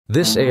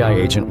This AI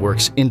agent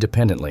works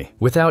independently,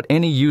 without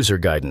any user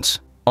guidance,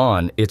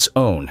 on its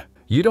own.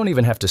 You don't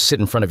even have to sit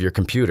in front of your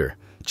computer.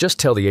 Just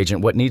tell the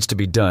agent what needs to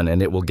be done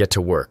and it will get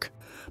to work.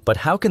 But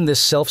how can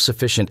this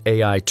self-sufficient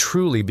AI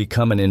truly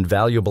become an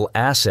invaluable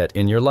asset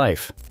in your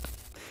life?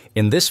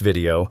 In this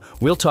video,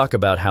 we'll talk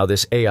about how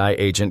this AI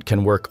agent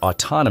can work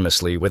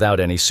autonomously without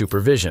any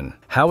supervision,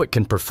 how it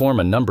can perform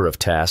a number of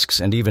tasks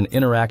and even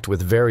interact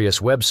with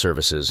various web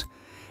services,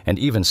 and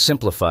even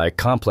simplify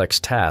complex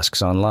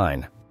tasks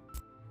online.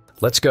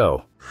 Let's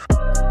go.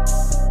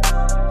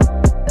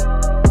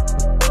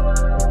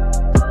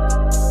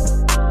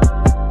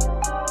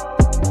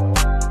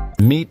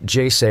 Meet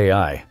Jace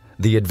AI,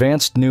 the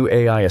advanced new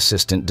AI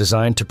assistant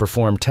designed to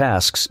perform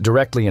tasks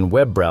directly in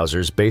web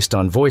browsers based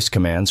on voice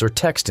commands or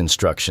text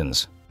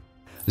instructions.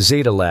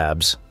 Zeta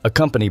Labs, a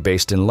company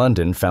based in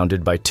London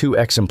founded by two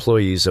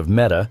ex-employees of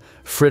Meta,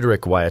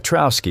 Friedrich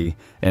Wietrowski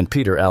and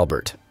Peter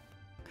Albert.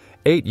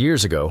 8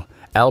 years ago,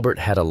 Albert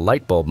had a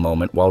light bulb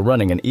moment while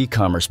running an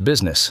e-commerce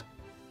business.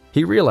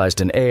 He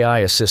realized an AI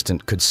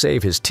assistant could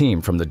save his team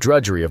from the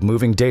drudgery of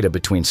moving data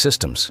between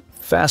systems.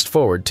 Fast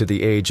forward to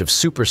the age of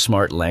super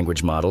smart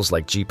language models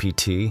like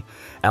GPT,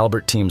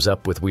 Albert teams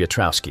up with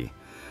Wietrowski.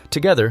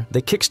 Together,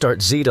 they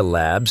kickstart Zeta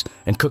Labs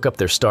and cook up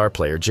their star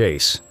player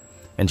Jace.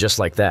 And just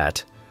like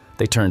that,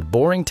 they turned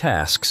boring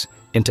tasks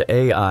into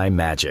AI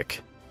magic.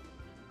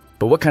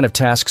 But what kind of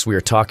tasks we are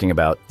talking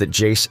about that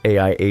Jace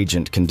AI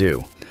agent can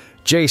do?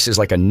 Jace is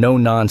like a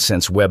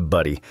no-nonsense web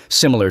buddy,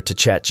 similar to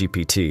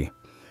ChatGPT.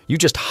 You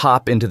just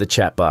hop into the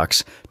chat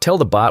box, tell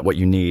the bot what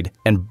you need,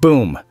 and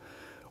boom!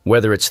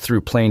 Whether it's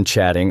through plain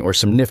chatting or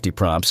some nifty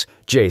prompts,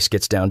 Jace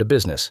gets down to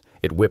business.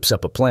 It whips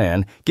up a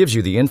plan, gives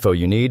you the info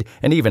you need,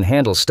 and even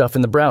handles stuff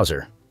in the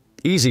browser.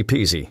 Easy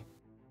peasy.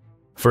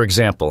 For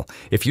example,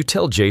 if you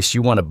tell Jace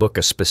you want to book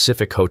a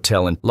specific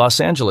hotel in Los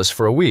Angeles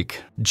for a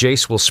week,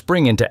 Jace will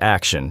spring into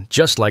action,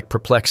 just like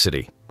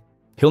Perplexity.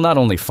 He'll not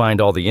only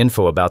find all the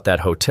info about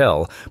that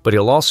hotel, but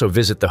he'll also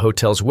visit the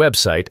hotel's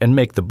website and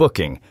make the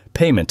booking,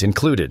 payment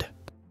included.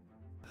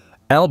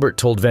 Albert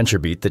told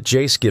VentureBeat that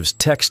Jace gives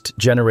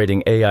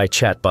text-generating AI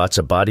chatbots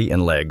a body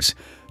and legs,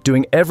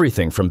 doing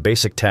everything from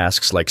basic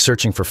tasks like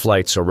searching for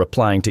flights or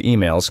replying to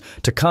emails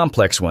to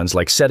complex ones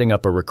like setting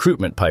up a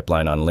recruitment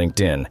pipeline on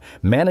LinkedIn,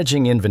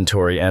 managing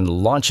inventory, and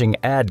launching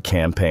ad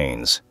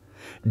campaigns.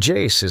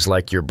 Jace is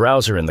like your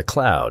browser in the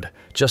cloud,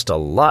 just a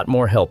lot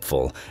more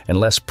helpful and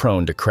less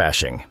prone to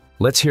crashing.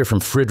 Let's hear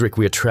from Friedrich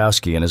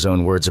Wietrowski in his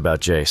own words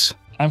about Jace.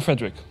 I'm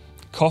Friedrich,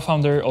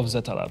 co-founder of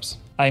Zeta Labs.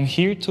 I'm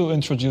here to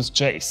introduce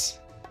Jace,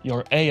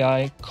 your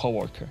AI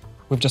coworker.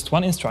 With just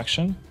one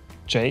instruction,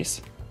 Jace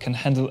can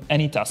handle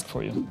any task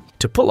for you.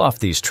 To pull off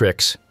these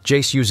tricks,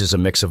 Jace uses a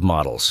mix of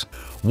models.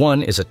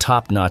 One is a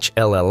top-notch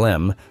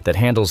LLM that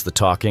handles the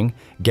talking,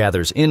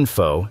 gathers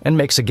info, and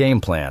makes a game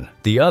plan.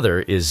 The other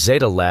is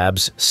Zeta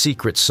Labs'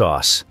 secret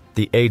sauce,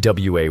 the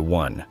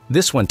AWA-1.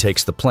 This one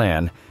takes the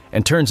plan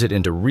and turns it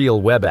into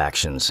real web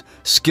actions,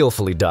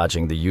 skillfully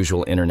dodging the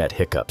usual internet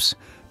hiccups.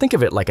 Think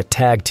of it like a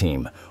tag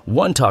team.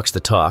 One talks the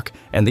talk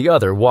and the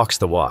other walks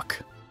the walk.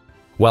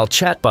 While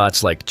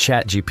chatbots like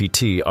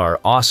ChatGPT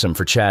are awesome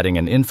for chatting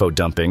and info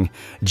dumping,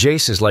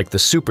 Jace is like the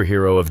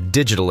superhero of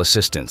digital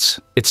assistants.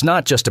 It's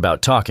not just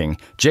about talking,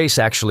 Jace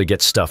actually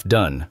gets stuff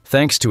done.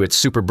 Thanks to its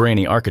super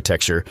brainy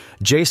architecture,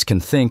 Jace can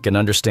think and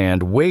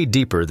understand way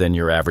deeper than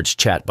your average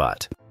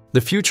chatbot.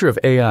 The future of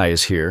AI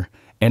is here,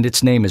 and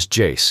its name is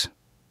Jace.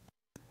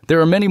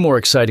 There are many more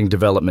exciting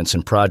developments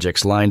and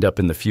projects lined up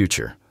in the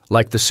future,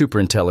 like the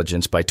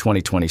superintelligence by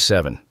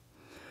 2027.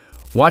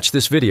 Watch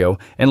this video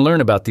and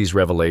learn about these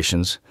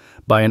revelations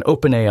by an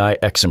OpenAI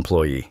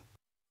ex-employee.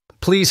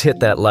 Please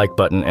hit that like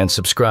button and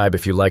subscribe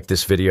if you like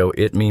this video.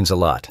 It means a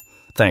lot.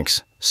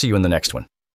 Thanks. See you in the next one.